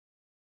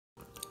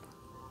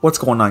What's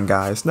going on,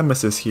 guys?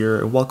 Nemesis here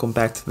and welcome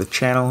back to the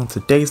channel. In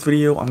today's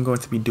video I'm going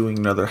to be doing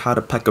another how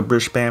to Pekka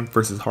bridge spam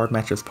versus hard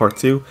matchups part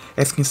 2.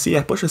 As you can see,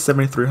 I pushed a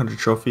 7300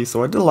 trophy,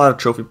 so I did a lot of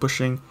trophy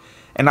pushing,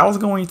 and I was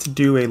going to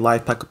do a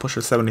live Pekka push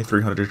of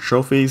 7300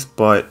 trophies,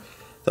 but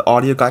the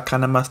audio got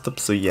kind of messed up,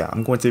 so yeah,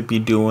 I'm going to be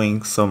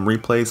doing some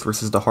replays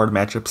versus the hard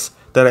matchups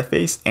that I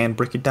faced and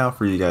break it down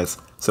for you guys.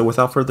 So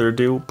without further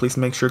ado, please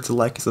make sure to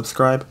like and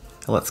subscribe,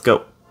 and let's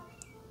go.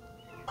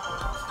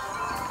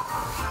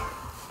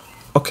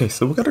 Okay,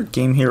 so we got our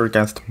game here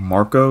against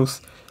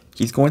Marcos.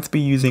 He's going to be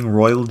using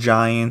Royal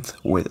Giant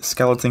with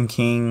Skeleton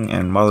King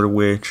and Mother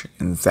Witch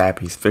and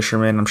Zappy's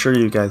Fisherman. I'm sure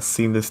you guys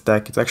seen this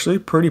deck. It's actually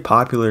pretty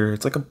popular.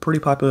 It's like a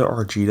pretty popular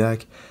RG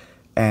deck.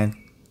 And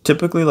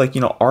typically, like,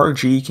 you know,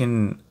 RG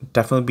can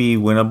definitely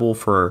be winnable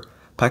for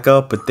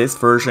Pekka, but this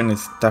version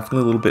is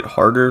definitely a little bit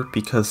harder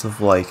because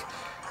of like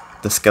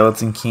the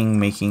Skeleton King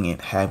making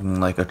it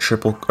having like a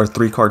triple or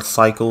 3-card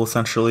cycle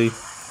essentially.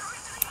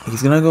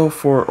 He's gonna go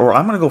for, or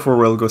I'm gonna go for a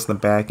Royal Ghost in the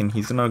back, and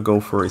he's gonna go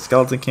for a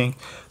Skeleton King.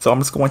 So I'm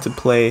just going to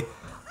play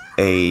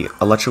a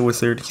Electro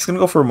Wizard. He's gonna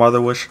go for a Mother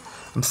Witch.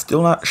 I'm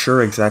still not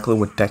sure exactly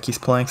what deck he's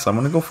playing, so I'm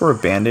gonna go for a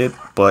Bandit.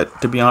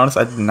 But to be honest,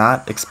 I did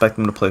not expect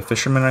him to play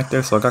Fisherman right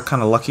there, so I got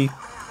kind of lucky.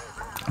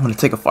 I'm gonna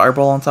take a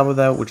Fireball on top of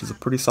that, which is a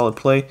pretty solid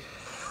play.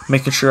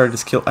 Making sure I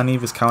just kill any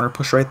of his counter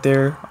push right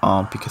there,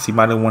 because he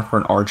might have went for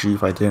an RG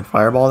if I didn't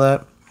Fireball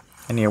that.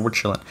 And yeah, we're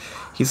chilling.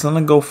 He's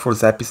gonna go for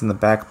Zappies in the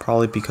back,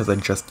 probably because I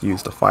just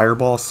used a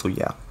Fireball, so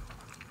yeah.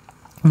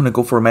 I'm gonna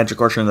go for a Magic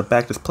Archer in the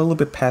back, just play a little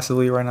bit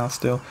passively right now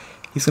still.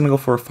 He's gonna go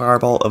for a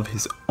Fireball of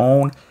his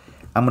own.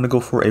 I'm gonna go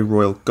for a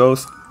Royal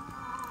Ghost.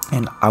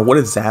 And I would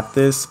have zapped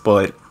this,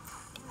 but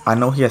I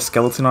know he has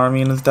Skeleton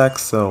Army in his deck,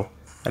 so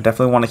I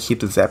definitely want to keep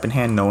the Zap in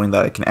hand, knowing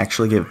that I can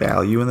actually get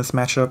value in this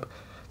matchup.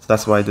 So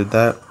that's why I did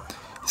that.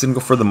 He's gonna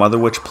go for the Mother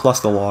Witch plus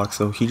the Log,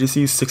 so he just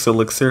used 6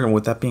 Elixir, and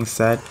with that being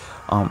said,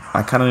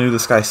 I kind of knew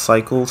this guy's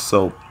cycle,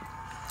 so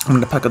I'm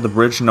gonna Pekka the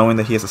bridge knowing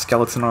that he has a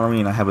Skeleton Army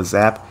and I have a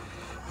Zap,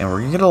 and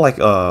we're gonna get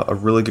a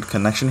really good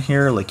connection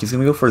here. Like, he's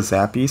gonna go for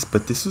Zappies,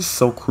 but this is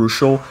so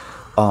crucial.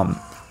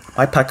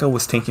 My Pekka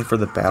was tanking for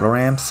the Battle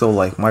Ram, so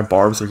like my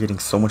barbs are getting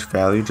so much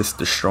value just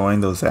destroying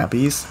those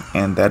Zappies,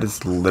 and that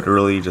is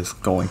literally just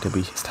going to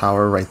be his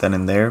tower right then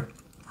and there.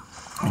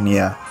 And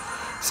yeah,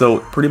 so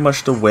pretty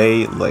much the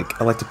way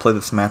like I like to play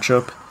this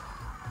matchup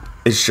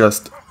is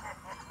just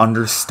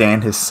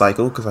understand his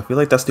cycle, because I feel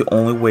like that's the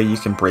only way you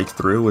can break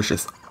through, is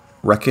just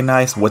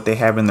recognize what they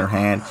have in their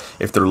hand.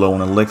 If they're low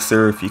in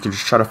elixir, if you can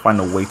just try to find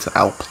a way to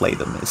outplay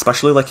them,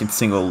 especially like in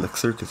single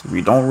elixir, because if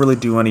you don't really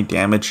do any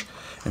damage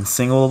in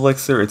single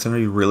elixir, it's going to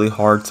be really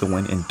hard to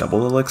win in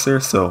double elixir.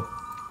 So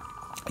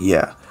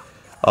yeah,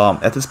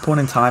 at this point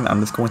in time, I'm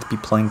just going to be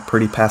playing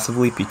pretty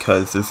passively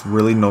because there's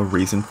really no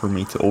reason for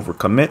me to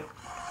overcommit.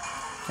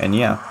 And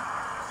yeah,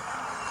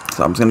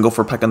 so I'm just going to go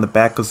for a Pekka in the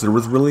back because there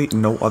was really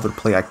no other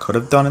play I could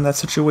have done in that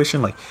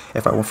situation. Like,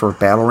 if I went for a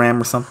Battle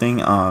Ram or something,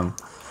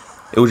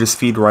 it would just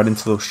feed right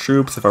into those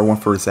troops. If I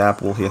went for a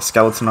Zap, well, he has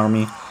Skeleton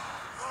Army.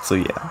 So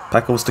yeah,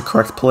 Pekka was the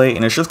correct play,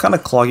 and it's just kind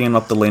of clogging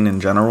up the lane in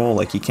general.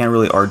 Like, he can't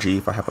really RG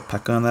if I have a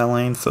Pekka in that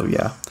lane. So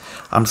yeah,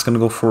 I'm just going to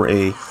go for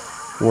a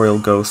Royal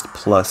Ghost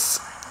plus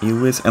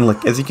Ewiz. And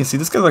like, as you can see,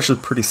 this guy's actually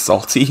pretty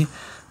salty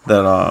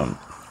that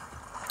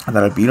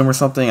I beat him or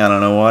something. I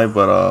don't know why,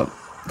 but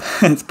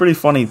it's pretty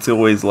funny to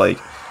always like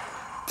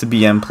to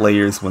BM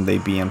players when they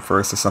BM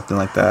first or something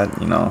like that,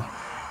 you know.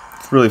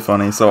 It's really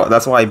funny. So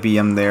that's why I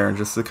BM there,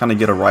 just to kind of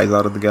get a rise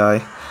out of the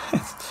guy.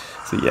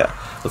 So yeah,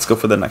 let's go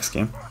for the next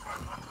game.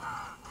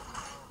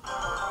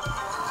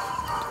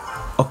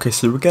 Okay,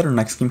 so we got our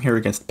next game here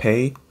against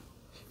Pei.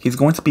 He's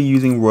going to be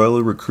using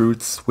Royal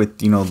Recruits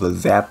with, you know, the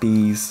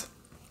Zappies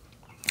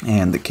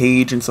and the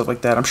Cage and stuff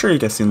like that. I'm sure you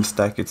guys seen this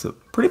deck. It's a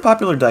pretty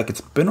popular deck.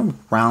 It's been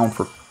around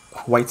for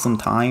quite some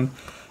time.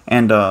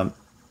 And I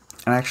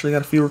actually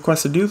got a few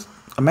requests to do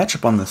a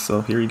matchup on this,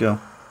 so here you go.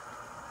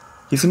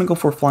 He's going to go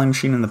for a Flying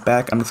Machine in the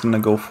back. I'm just going to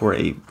go for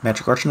a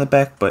Magic Archer in the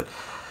back, but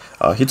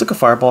he took a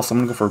Fireball, so I'm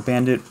going to go for a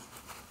Bandit.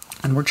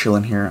 And we're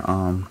chilling here.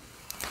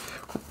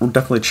 We're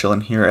definitely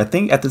chilling here. I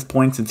think at this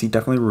point, since he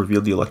definitely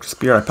revealed the Electro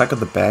Spear, I Pekka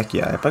the back.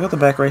 Yeah, I Pekka the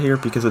back right here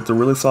because it's a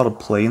really solid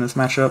play in this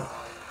matchup.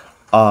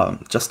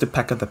 Just to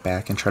Pekka the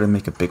back and try to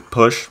make a big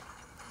push.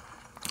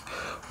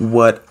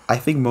 What I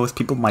think most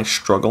people might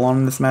struggle on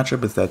in this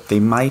matchup is that they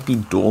might be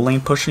dual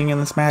lane pushing in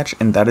this match,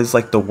 and that is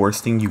like the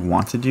worst thing you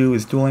want to do,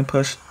 is dual lane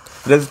push.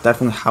 That is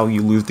definitely how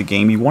you lose the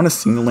game. You want to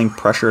single lane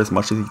pressure as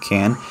much as you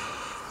can.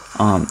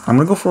 I'm going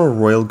to go for a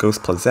Royal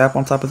Ghost plus Zap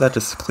on top of that,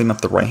 just to clean up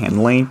the right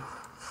hand lane.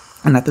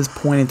 And at this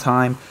point in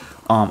time,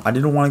 I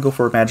didn't want to go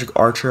for a Magic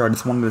Archer. I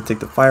just wanted to take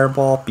the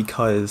Fireball,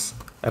 because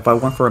if I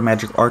went for a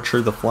Magic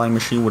Archer, the Flying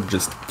Machine would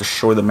just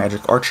destroy the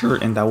Magic Archer,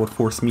 and that would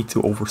force me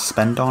to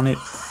overspend on it.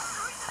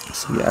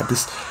 So yeah,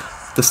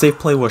 the safe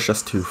play was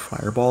just to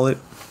Fireball it.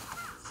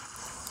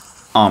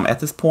 At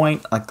this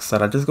point, like I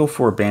said, I just go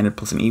for a Bandit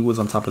plus an Ewiz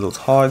on top of those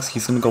Hogs.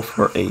 He's going to go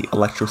for a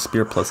Electro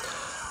Spear plus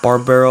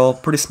Barb Barrel.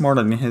 Pretty smart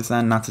on his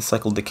end not to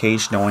cycle the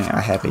Cage, knowing I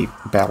have a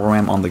Battle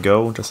Ram on the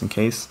go, just in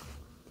case.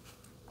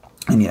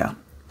 And yeah,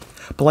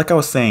 But like I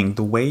was saying,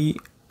 the way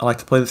I like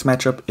to play this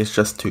matchup is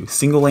just to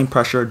single lane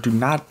pressure. Do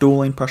not dual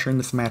lane pressure in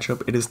this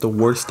matchup. It is the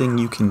worst thing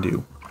you can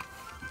do.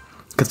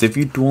 Because if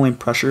you dual lane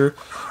pressure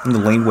in the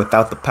lane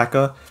without the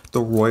Pekka,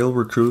 the Royal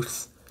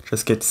recruits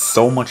just get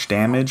so much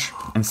damage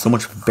and so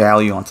much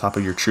value on top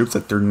of your troops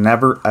that they're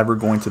never ever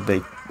going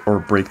to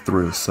break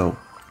through. So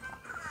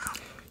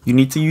you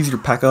need to use your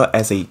Pekka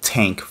as a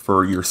tank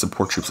for your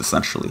support troops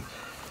essentially.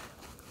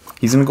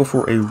 He's going to go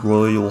for a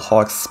Royal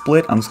Hog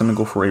split. I'm just going to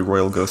go for a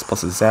Royal Ghost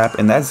plus a Zap.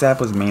 And that Zap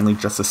was mainly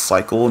just a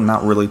cycle,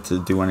 not really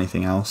to do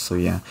anything else. So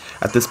yeah,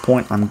 at this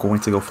point, I'm going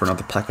to go for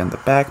another Pekka in the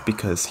back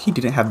because he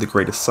didn't have the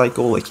greatest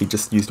cycle. Like, he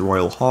just used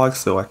Royal Hog,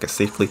 so I could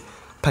safely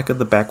Pekka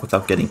the back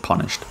without getting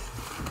punished.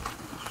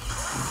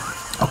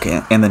 Okay,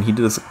 and then he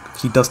does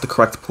the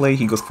correct play.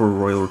 He goes for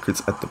Royal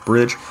Recruits at the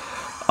bridge.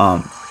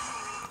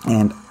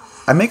 And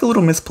I make a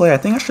little misplay. I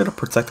think I should have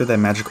protected that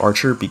Magic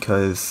Archer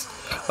because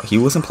he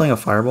wasn't playing a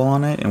Fireball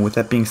on it, and with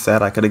that being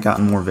said, I could have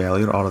gotten more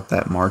value out of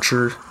that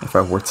Marcher if I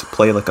were to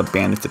play like a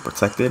Bandit to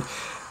protect it.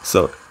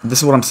 So this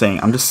is what I'm saying.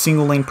 I'm just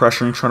single lane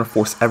pressuring, trying to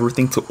force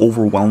everything to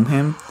overwhelm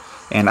him.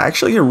 And I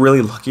actually get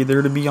really lucky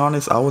there, to be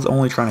honest. I was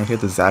only trying to hit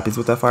the Zappies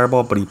with that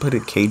Fireball, but he put a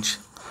cage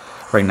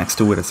right next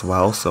to it as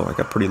well, so I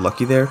got pretty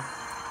lucky there.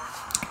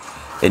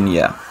 And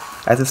yeah,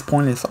 at this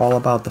point, it's all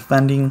about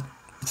defending.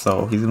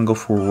 So he's going to go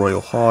for Royal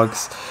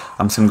Hogs.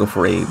 I'm just going to go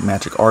for a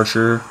Magic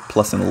Archer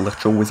plus an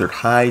Electro Wizard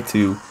High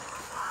to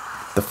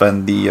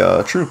defend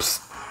the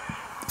troops.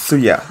 So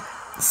yeah,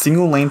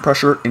 single lane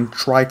pressure and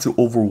try to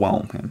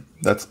overwhelm him.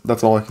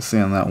 That's all I can say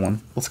on that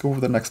one. Let's go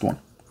over the next one.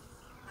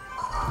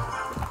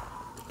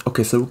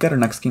 Okay, so we've got our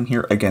next game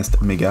here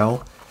against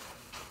Miguel.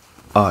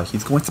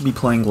 He's going to be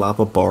playing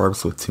Lava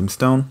Barbs with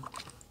Tombstone.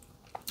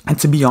 And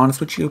to be honest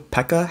with you,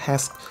 Pekka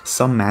has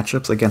some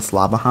matchups against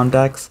Lava Hound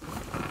decks.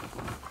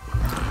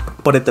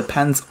 But it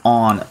depends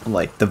on,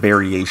 like, the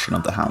variation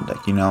of the Hound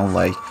deck, you know?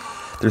 Like,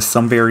 there's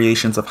some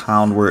variations of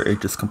Hound where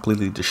it just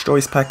completely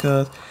destroys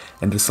Pekka,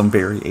 and there's some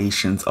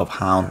variations of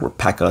Hound where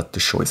Pekka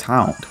destroys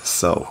Hound.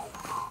 So,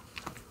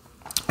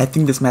 I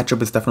think this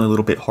matchup is definitely a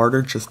little bit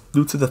harder, just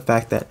due to the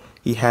fact that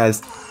he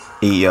has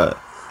a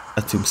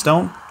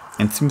Tombstone,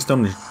 and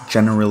Tombstone is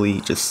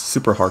generally just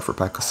super hard for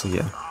Pekka, so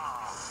yeah.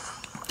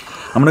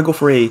 I'm going to go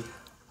for a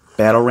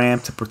Battle Ram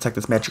to protect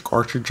this Magic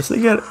Archer, just to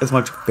get as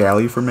much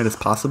value from it as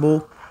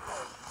possible.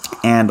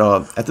 And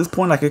at this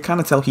point, I could kind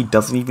of tell he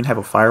doesn't even have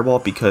a Fireball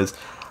because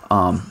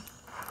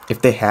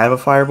if they have a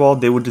Fireball,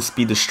 they would just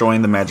be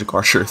destroying the Magic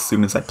Archer as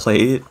soon as I play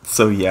it.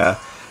 So yeah,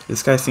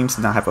 this guy seems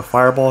to not have a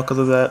Fireball because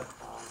of that.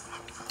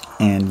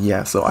 And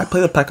yeah, so I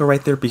play the Pekka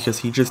right there because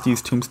he just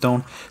used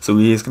Tombstone. So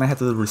he is going to have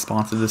to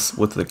respond to this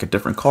with like a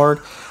different card.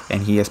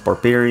 And he has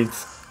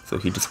Barbarians, so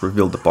he just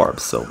revealed the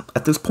Barbs. So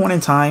at this point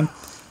in time,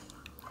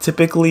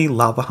 typically,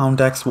 Lava Hound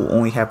decks will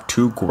only have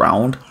 2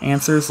 ground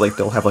answers. Like,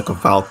 they'll have like a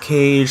Val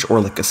Cage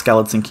or like a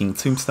Skeleton King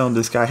Tombstone.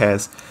 This guy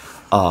has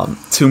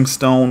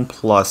Tombstone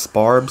plus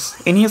Barbs.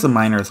 And he has a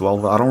Miner as well,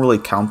 but I don't really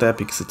count that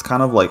because it's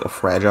kind of like a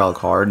fragile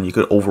card and you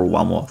could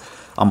overwhelm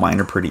a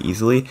Miner pretty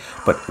easily.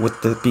 But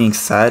with that being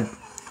said,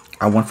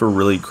 I went for a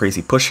really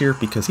crazy push here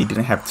because he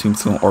didn't have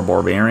Tombstone or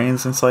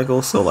Barbarians in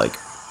cycle. So like,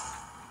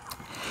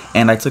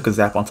 and I took a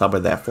Zap on top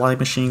of that Flying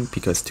Machine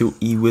because 2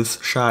 E-Wiz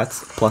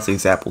shots plus a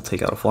Zap will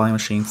take out a Flying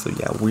Machine. So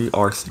yeah, we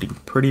are sitting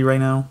pretty right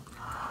now.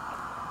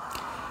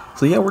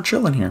 So yeah, we're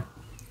chilling here.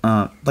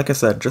 Like I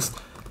said, just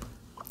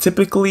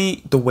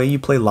typically the way you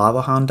play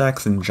Lava Hound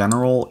decks in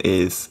general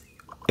is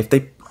if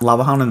they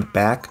Lava Hound in the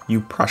back, you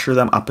pressure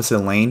them opposite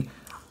lane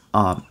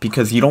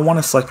because you don't want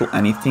to cycle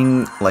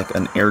anything like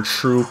an air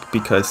troop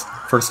because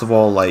first of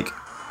all, like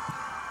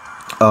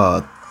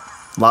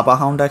Lava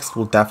Hound decks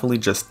will definitely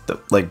just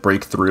like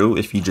break through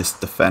if you just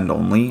defend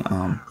only.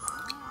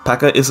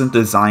 Pekka isn't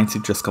designed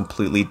to just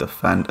completely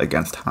defend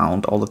against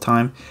Hound all the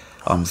time.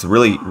 It's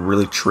really,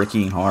 really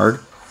tricky and hard.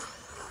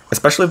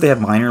 Especially if they have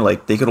Miner,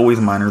 like they could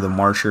always Miner the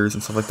Marchers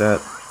and stuff like that.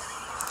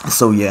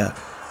 So yeah,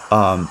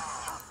 I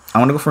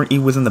want to go for an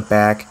E-Wiz in the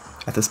back.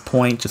 At this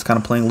point, just kind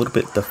of playing a little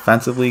bit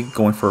defensively,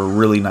 going for a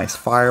really nice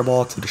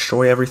Fireball to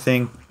destroy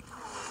everything.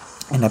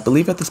 And I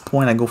believe at this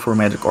point I go for a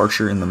Magic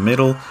Archer in the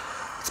middle.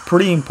 It's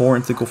pretty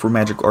important to go for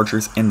Magic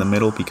Archers in the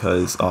middle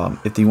because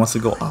if he wants to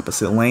go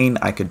opposite lane,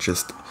 I could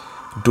just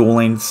dual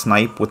lane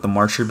snipe with the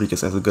Marcher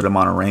because it has a good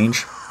amount of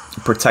range.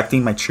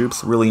 Protecting my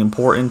troops really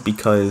important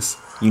because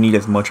you need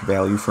as much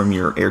value from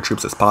your air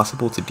troops as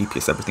possible to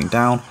DPS everything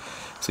down.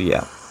 So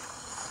yeah,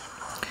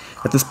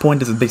 at this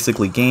point this is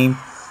basically game.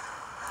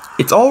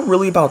 It's all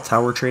really about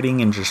tower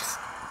trading and just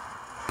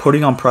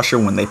putting on pressure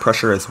when they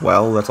pressure as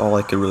well. That's all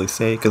I could really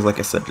say because like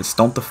I said, just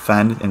don't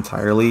defend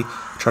entirely,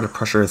 try to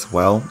pressure as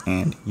well,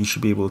 and you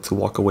should be able to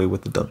walk away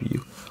with the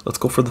W. Let's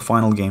go for the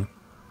final game.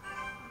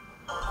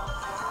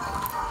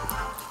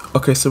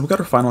 Okay, so we got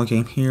our final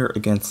game here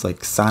against like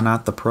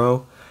Sanat the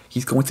Pro.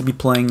 He's going to be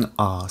playing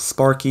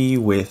Sparky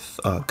with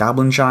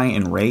Goblin Giant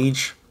and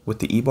Rage with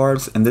the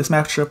E-Barbs, and this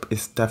matchup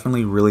is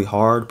definitely really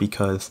hard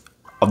because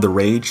of the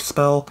Rage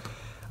spell.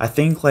 I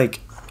think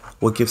like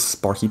what gives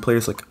Sparky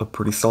players like a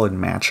pretty solid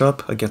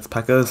matchup against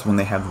Pekka is when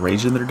they have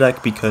Rage in their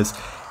deck, because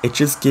it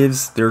just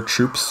gives their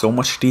troops so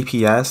much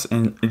DPS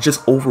and it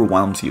just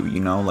overwhelms you, you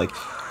know? Like,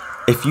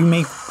 if you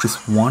make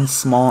just one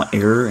small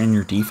error in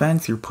your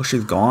defense, your push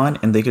is gone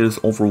and they can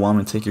just overwhelm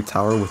and take your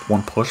tower with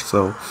one push.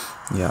 So,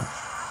 yeah.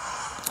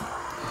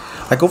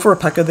 I go for a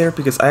Pekka there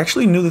because I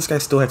actually knew this guy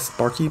still had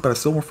Sparky, but I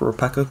still went for a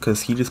Pekka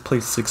because he just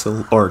played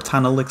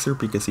 10 Elixir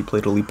because he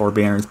played Elite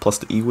Barbarians plus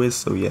the E-Wiz,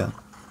 so yeah.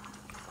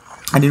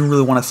 I didn't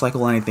really want to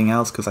cycle anything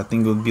else because I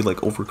think it would be like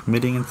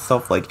overcommitting and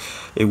stuff. Like,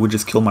 it would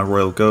just kill my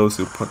Royal Ghost,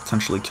 it would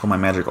potentially kill my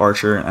Magic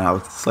Archer, and I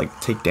would just, like,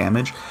 take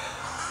damage.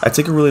 I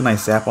take a really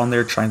nice zap on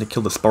there trying to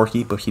kill the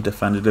Sparky, but he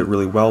defended it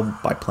really well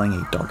by playing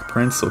a Dark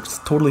Prince, so it's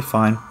totally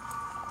fine.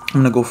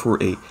 I'm going to go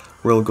for a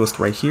Royal Ghost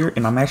right here,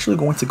 and I'm actually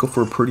going to go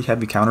for a pretty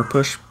heavy counter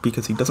push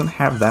because he doesn't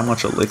have that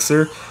much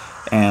elixir,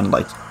 and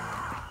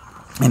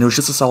it was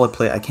just a solid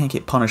play. I can't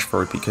get punished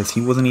for it because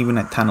he wasn't even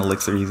at 10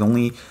 elixir, he's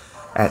only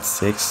at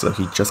 6, so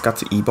he just got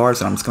to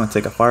E-bars, and I'm just going to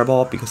take a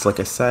fireball because,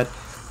 like I said,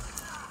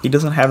 he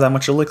doesn't have that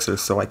much elixir,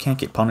 so I can't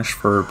get punished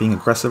for being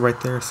aggressive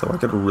right there, so I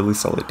got a really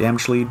solid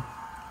damage lead.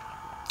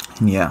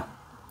 And yeah,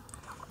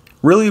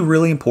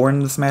 really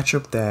important in this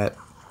matchup that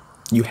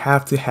you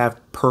have to have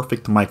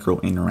perfect micro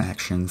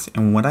interactions,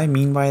 and what I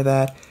mean by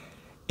that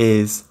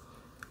is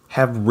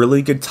have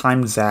really good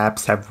timed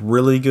zaps, have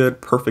really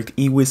good perfect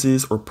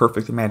E-Wizzes or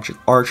perfect Magic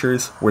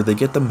Archers where they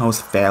get the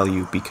most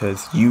value,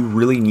 because you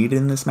really need it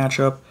in this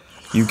matchup.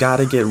 You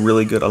gotta get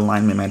really good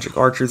alignment Magic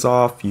Archers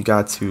off, you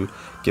got to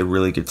get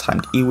really good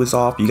timed E-Wiz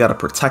off, you gotta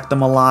protect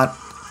them a lot,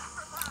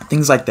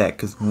 things like that,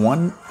 because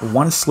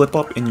one slip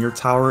up in your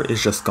tower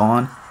is just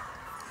gone,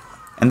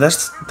 and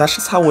that's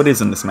just how it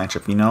is in this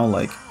matchup, you know?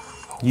 Like,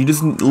 you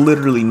just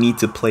literally need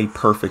to play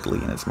perfectly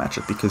in this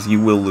matchup because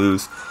you will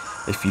lose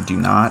if you do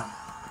not.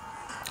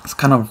 It's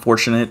kind of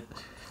unfortunate.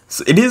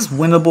 So it is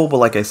winnable, but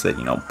like I said,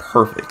 you know,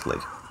 perfect.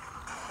 Like,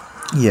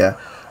 yeah,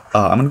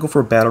 I'm gonna go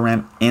for a battle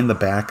ram in the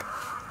back,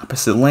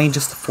 opposite lane,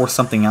 just to force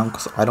something out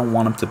because I don't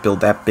want him to build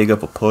that big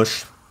of a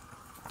push.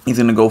 He's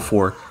gonna go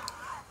for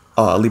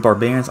Elite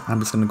Barbarians. I'm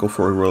just gonna go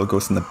for a Royal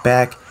Ghost in the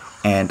back,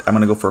 and I'm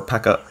gonna go for a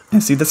Pekka.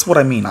 And see, that's what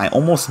I mean. I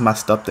almost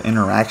messed up the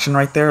interaction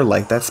right there.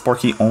 Like, that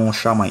Sparky almost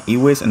shot my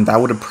E-Wiz, and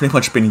that would have pretty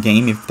much been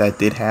game if that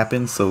did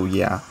happen. So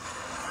yeah,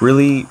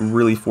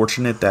 really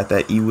fortunate that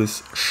that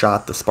E-Wiz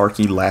shot the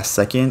Sparky last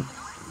second.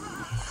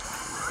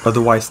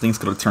 Otherwise, things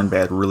could have turned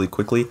bad really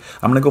quickly.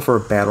 I'm gonna go for a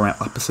battle ram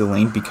opposite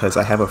lane because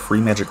I have a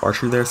free Magic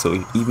Archer there.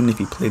 So even if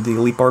he played the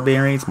Elite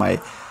Barbarians,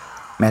 my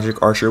Magic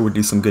Archer would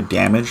do some good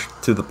damage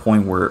to the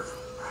point where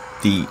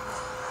the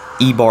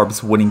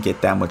E-Barbs wouldn't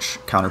get that much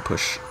counter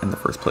push in the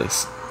first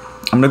place.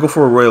 I'm going to go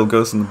for a Royal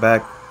Ghost in the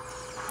back,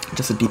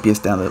 just a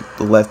DPS down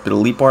the left, but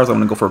Elite Bars, I'm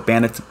going to go for a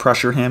Bandit to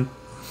pressure him.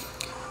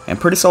 And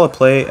pretty solid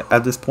play.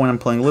 At this point, I'm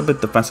playing a little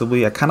bit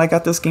defensively. I kind of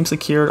got this game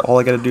secured. All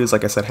I got to do is,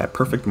 like I said, have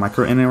perfect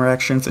micro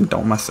interactions and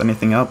don't mess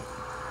anything up.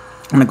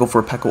 I'm going to go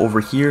for a Pekka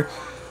over here.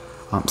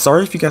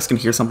 Sorry if you guys can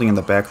hear something in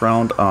the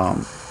background.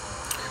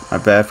 My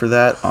bad for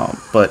that.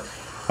 But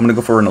I'm going to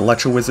go for an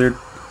Electro Wizard.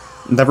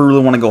 Never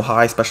really want to go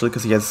high, especially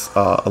because he has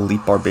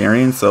Elite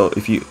Barbarian, so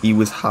if he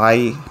was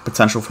high,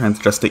 potential for him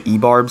just to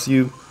E-Barbs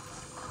you.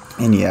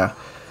 And yeah,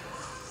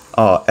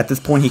 at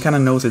this point he kind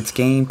of knows its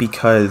game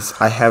because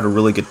I had a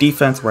really good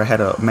defense where I had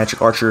a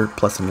Magic Archer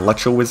plus an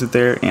Electro Wizard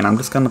there, and I'm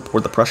just going to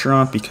pour the pressure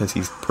on because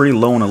he's pretty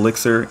low in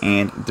Elixir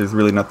and there's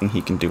really nothing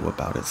he can do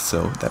about it.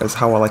 So that is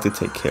how I like to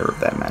take care of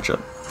that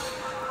matchup.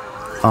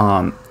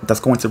 That's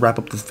going to wrap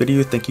up this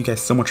video. Thank you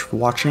guys so much for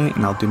watching,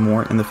 and I'll do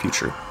more in the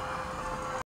future.